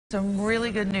Some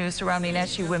really good news surrounding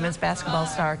SU women's basketball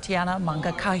star Tiana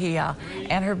Mangakahia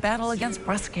and her battle against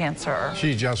breast cancer.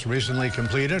 She just recently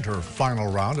completed her final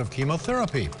round of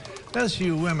chemotherapy.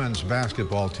 SU women's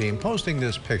basketball team posting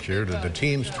this picture to the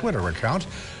team's Twitter account.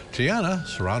 Tiana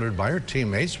surrounded by her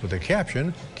teammates with the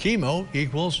caption, "Chemo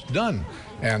equals done,"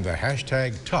 and the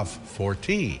hashtag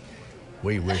tough4T.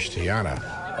 We wish Tiana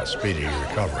a speedy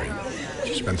recovery.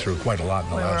 She's been through quite a lot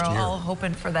in the last year. We're all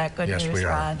hoping for that good Yes, news, we are.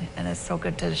 Rod, and it's so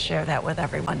good to share that with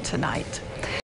everyone tonight.